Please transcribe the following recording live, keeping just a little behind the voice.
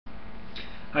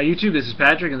Hi YouTube, this is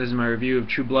Patrick, and this is my review of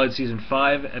True Blood Season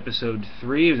 5, Episode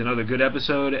 3. It was another good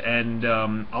episode, and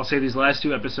I'll say these last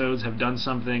two episodes have done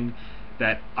something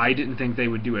that I didn't think they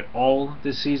would do at all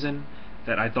this season,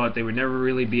 that I thought they would never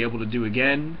really be able to do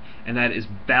again, and that is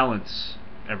balance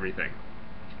everything.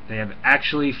 They have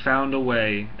actually found a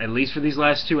way, at least for these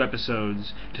last two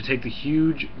episodes, to take the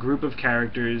huge group of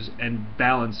characters and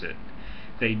balance it.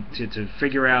 To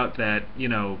figure out that,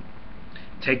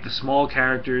 take the small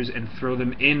characters and throw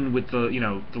them in with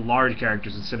the the large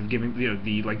characters instead of giving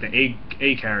the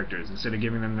A characters instead of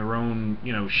giving them their own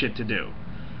shit to do,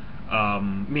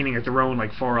 meaning like their own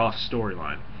far off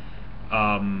storyline.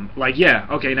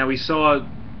 Now we saw,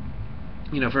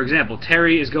 for example,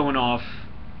 Terry is going off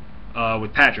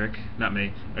with Patrick, not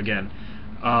me again.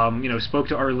 Spoke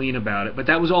to Arlene about it, but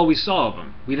that was all we saw of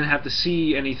him. We didn't have to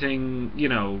see anything,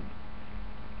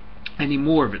 any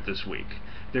more of it this week.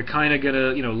 They're kind of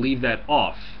gonna, leave that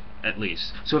off, at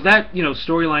least. So if that,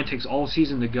 storyline takes all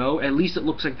season to go, at least it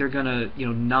looks like they're gonna,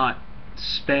 not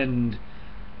spend,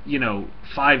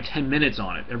 5-10 minutes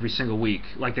on it every single week,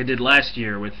 like they did last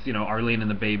year with, Arlene and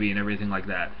the baby and everything like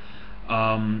that.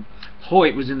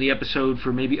 Hoyt was in the episode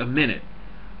for maybe a minute,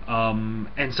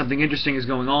 and something interesting is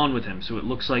going on with him, so it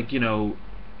looks like,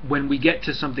 when we get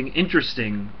to something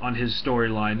interesting on his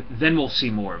storyline, then we'll see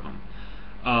more of him.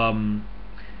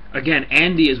 Again,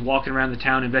 Andy is walking around the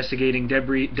town investigating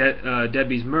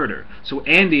Debbie's murder. So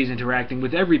Andy is interacting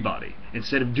with everybody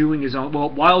instead of doing his own. Well,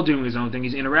 while doing his own thing,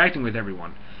 he's interacting with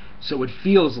everyone. So it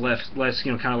feels less,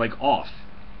 kind of like off.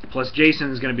 Plus,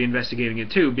 Jason is going to be investigating it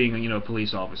too, being a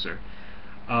police officer.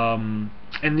 And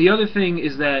the other thing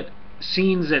is that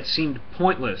scenes that seemed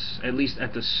pointless, at least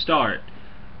at the start,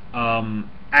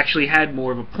 actually had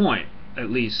more of a point. At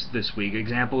least this week.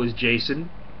 Example is Jason,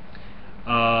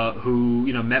 who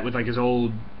met with his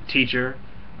old teacher,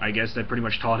 I guess, that pretty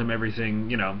much taught him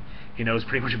everything. He knows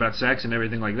pretty much about sex and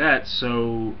everything like that.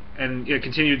 So, and it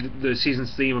continued the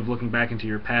season's theme of looking back into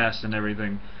your past and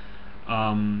everything.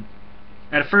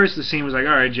 At first the scene was like,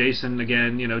 alright, Jason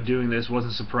again, doing this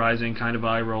wasn't surprising, kind of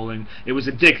eye rolling. It was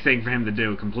a dick thing for him to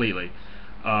do completely.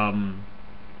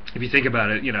 If you think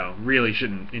about it, really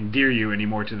shouldn't endear you any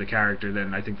more to the character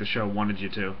than I think the show wanted you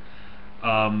to.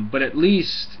 But at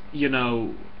least,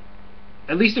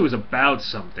 at least it was about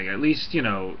something. At least,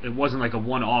 it wasn't like a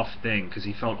one-off thing, because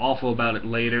he felt awful about it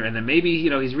later, and then maybe,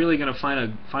 he's really going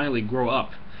to finally grow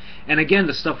up. And again,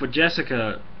 the stuff with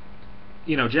Jessica,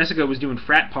 Jessica was doing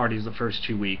frat parties the first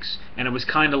 2 weeks, and it was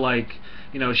kind of like,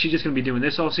 is she just going to be doing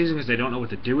this all season because they don't know what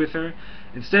to do with her?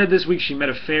 Instead, this week she met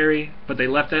a fairy, but they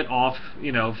left that off,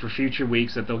 for future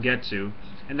weeks that they'll get to.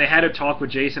 And they had her talk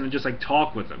with Jason and just,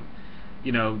 talk with him.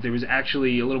 There was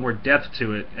actually a little more depth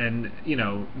to it, and,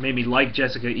 made me like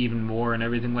Jessica even more and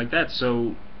everything like that.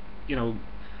 So,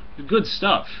 good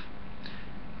stuff.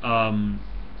 With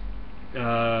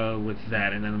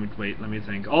that, and then let me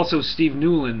think. Also, Steve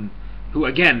Newland, who,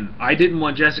 again, I didn't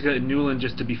want Jessica and Newland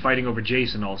just to be fighting over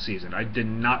Jason all season. I did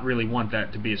not really want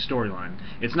that to be a storyline.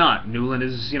 It's not. Newland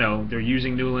is, they're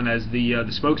using Newland as the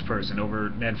spokesperson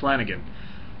over Ned Flanagan.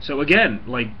 So, again,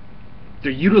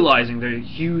 they're utilizing their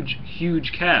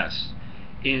huge cast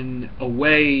in a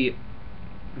way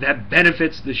that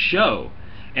benefits the show,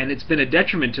 and it's been a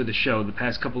detriment to the show the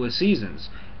past couple of seasons.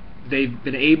 They've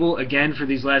been able, again, for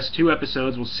these last two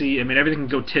episodes, we'll see, everything can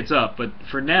go tits up, but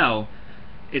for now,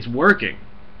 it's working.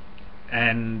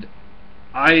 And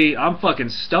I'm fucking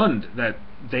stunned that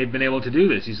they've been able to do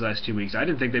this these last 2 weeks. I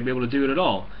didn't think they'd be able to do it at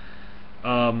all.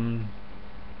 Yeah,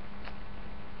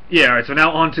 alright, so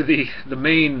now on to the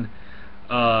main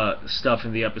stuff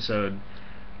in the episode.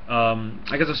 I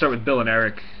guess I'll start with Bill and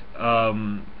Eric.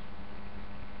 Again,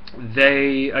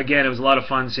 it was a lot of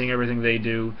fun seeing everything they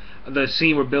do. The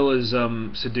scene where Bill is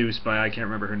seduced by, I can't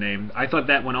remember her name, I thought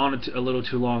that went on a little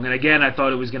too long, and again I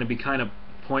thought it was going to be kind of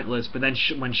pointless, but then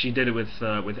when she did it with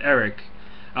Eric,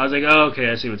 I was like, oh, okay,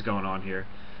 I see what's going on here.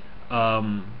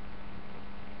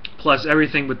 Plus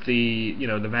everything with the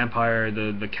the vampire,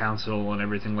 the council, and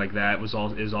everything like that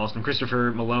is awesome.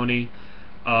 Christopher Maloney,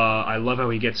 I love how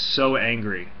he gets so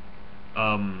angry.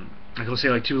 He'll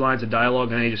say 2 lines of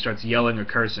dialogue and then he just starts yelling or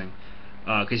cursing,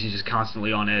 because he's just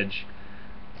constantly on edge.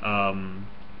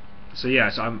 So yeah,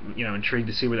 so I'm intrigued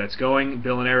to see where that's going.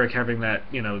 Bill and Eric having that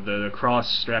the cross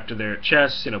strapped to their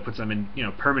chest puts them in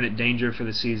permanent danger for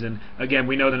the season. Again,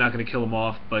 we know they're not going to kill them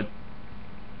off, but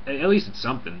at least it's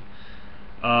something.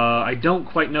 I don't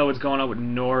quite know what's going on with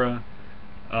Nora,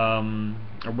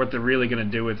 or what they're really going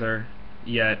to do with her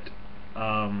yet.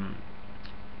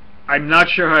 I'm not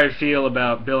sure how I feel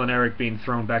about Bill and Eric being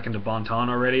thrown back into Bon-Ton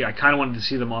already. I kind of wanted to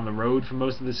see them on the road for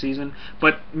most of the season,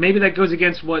 but maybe that goes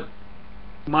against what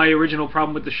my original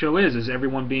problem with the show is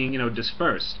everyone being,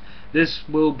 dispersed. This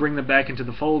will bring them back into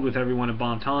the fold with everyone in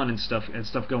Bonton and stuff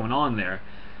going on there,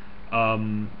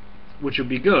 which would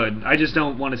be good. I just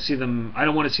don't want to see them. I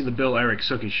don't want to see the Bill, Eric,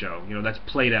 Sookie show. That's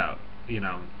played out.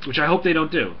 Which I hope they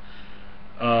don't do.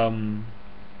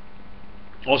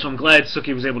 Also, I'm glad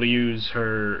Sookie was able to use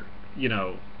her,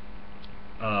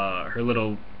 her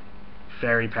little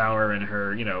fairy power and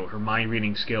her, her mind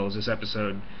reading skills this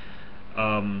episode.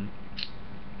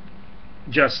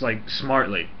 Just like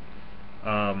smartly,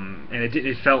 and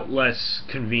it felt less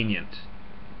convenient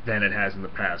than it has in the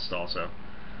past. Also,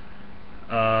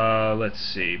 let's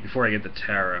see. Before I get to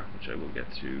Tara, which I will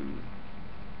get to,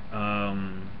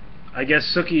 I guess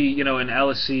Sookie, and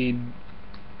Aliseed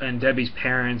and Debbie's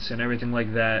parents and everything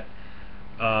like that.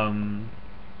 Them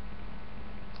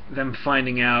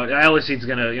finding out Aliseed's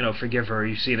gonna, forgive her.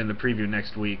 You see it in the preview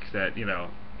next week that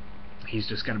he's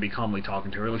just gonna be calmly talking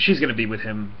to her. Like, she's gonna be with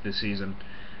him this season.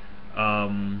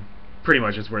 Pretty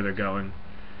much is where they're going.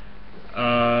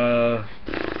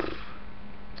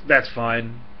 That's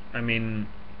fine. I mean,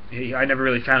 I never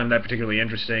really found him that particularly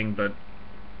interesting, but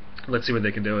let's see what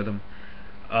they can do with him.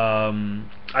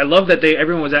 I love that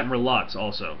everyone was at Merlotte's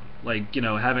also. Like,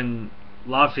 having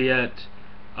Lafayette,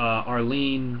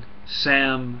 Arlene,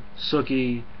 Sam,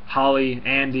 Sookie, Holly,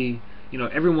 Andy,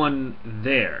 everyone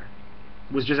there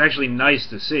was just actually nice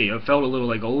to see. It felt a little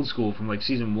like old school from like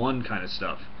season 1 kind of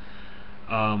stuff.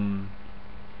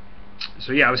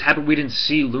 So yeah, I was happy we didn't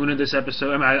see Luna this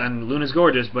episode. And Luna's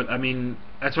gorgeous, but I mean,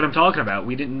 that's what I'm talking about.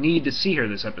 We didn't need to see her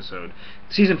this episode.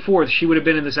 Season 4, she would have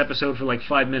been in this episode for like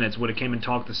 5 minutes, would have came and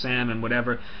talked to Sam and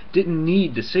whatever. Didn't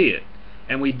need to see it,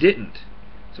 and we didn't.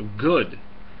 So good.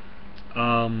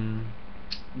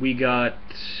 We got,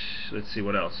 let's see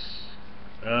what else.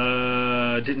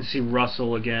 Didn't see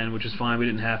Russell again, which is fine. We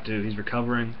didn't have to. He's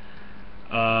recovering.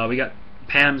 We got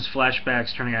Pam's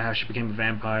flashbacks turning out how she became a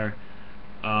vampire.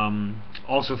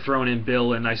 Also thrown in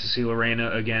Bill, and nice to see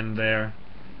Lorena again there.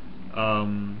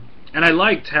 And I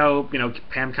liked how,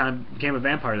 Pam kind of became a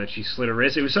vampire, that she slit her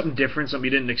wrist. It was something different, something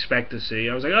you didn't expect to see.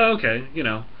 I was like, oh, okay,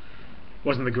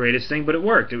 wasn't the greatest thing, but it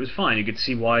worked. It was fine. You could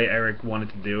see why Eric wanted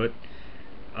to do it.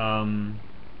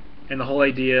 And the whole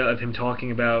idea of him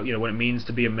talking about, what it means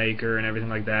to be a maker and everything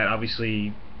like that,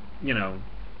 obviously,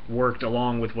 worked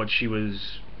along with what she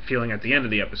was feeling at the end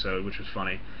of the episode, which was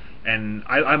funny. And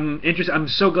I'm interested. I'm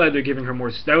so glad they're giving her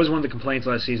more. That was one of the complaints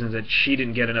last season, that she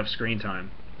didn't get enough screen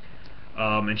time.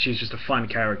 And she's just a fun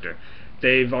character.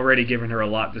 They've already given her a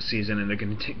lot this season, and they're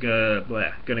going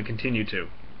to continue to,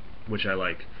 which I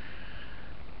like.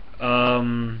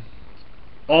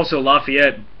 Also,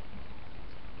 Lafayette,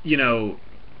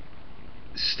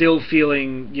 still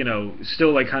feeling,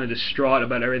 still like kind of distraught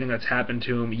about everything that's happened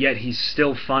to him, yet he's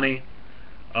still funny.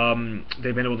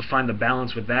 They've been able to find the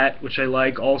balance with that, which I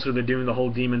like. Also, they're doing the whole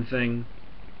demon thing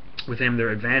with him. They're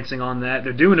advancing on that.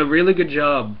 They're doing a really good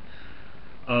job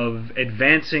of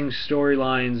advancing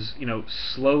storylines,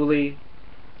 slowly,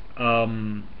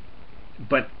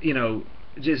 but it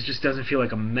just doesn't feel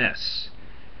like a mess.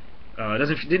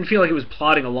 Didn't feel like it was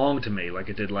plodding along to me like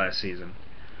it did last season.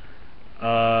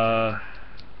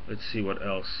 Let's see what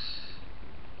else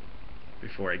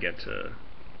before I get to.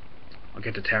 I'll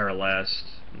get to Tara last.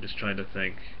 I'm just trying to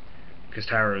think, because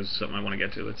Tara is something I want to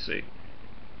get to. Let's see.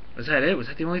 Was that it? Was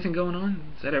that the only thing going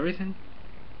on? Is that everything?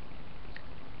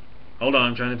 Hold on,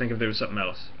 I'm trying to think if there was something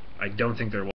else. I don't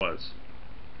think there was.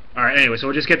 Alright, anyway, so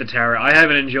we'll just get to Tara. I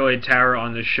haven't enjoyed Tara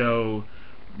on this show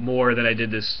more than I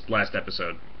did this last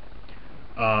episode.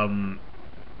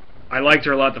 I liked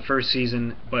her a lot the first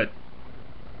season, but,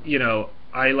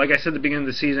 like I said at the beginning of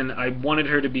the season, I wanted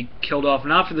her to be killed off,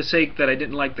 not for the sake that I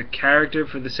didn't like the character,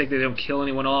 for the sake that they don't kill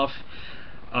anyone off.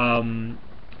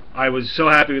 I was so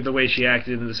happy with the way she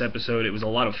acted in this episode. It was a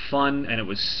lot of fun, and it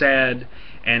was sad,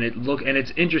 and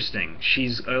it's interesting.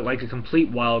 She's like a complete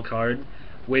wild card,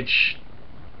 which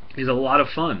is a lot of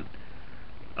fun.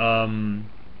 The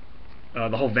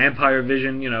whole vampire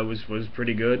vision, was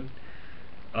pretty good.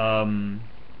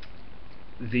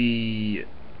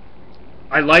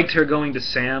 I liked her going to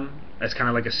Sam as kind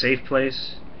of like a safe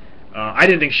place. I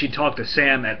didn't think she'd talk to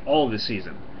Sam at all this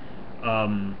season.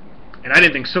 And I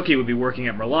didn't think Sookie would be working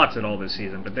at Merlotte's at all this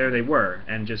season, but there they were,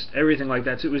 and just everything like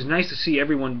that. So it was nice to see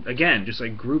everyone, again, just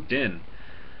like grouped in.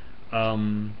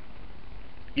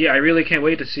 Yeah, I really can't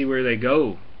wait to see where they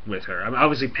go with her. I mean,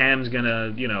 obviously Pam's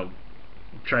gonna,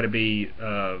 try to be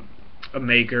a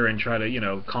maker and try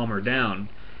to, calm her down.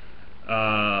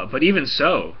 But even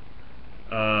so,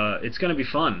 it's going to be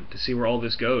fun to see where all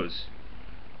this goes.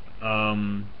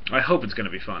 I hope it's going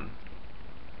to be fun.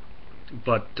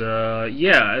 But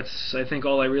yeah, it's I think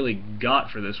all I really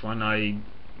got for this one. I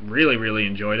really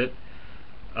enjoyed it.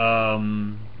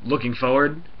 Looking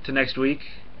forward to next week.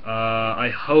 I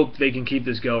hope they can keep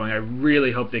this going. I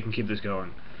really hope they can keep this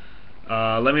going.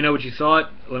 Let me know what you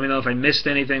thought. Let me know if I missed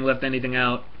anything, left anything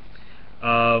out.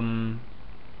 And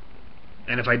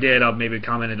if I did, I'll maybe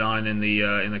comment it on in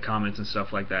the comments and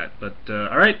stuff like that. But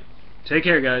all right, take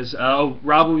care, guys.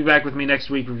 Rob will be back with me next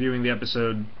week reviewing the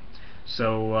episode.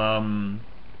 So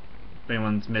if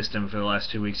anyone's missed him for the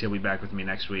last 2 weeks, he'll be back with me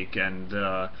next week, and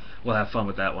we'll have fun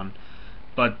with that one.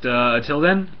 But until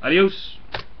then, adios.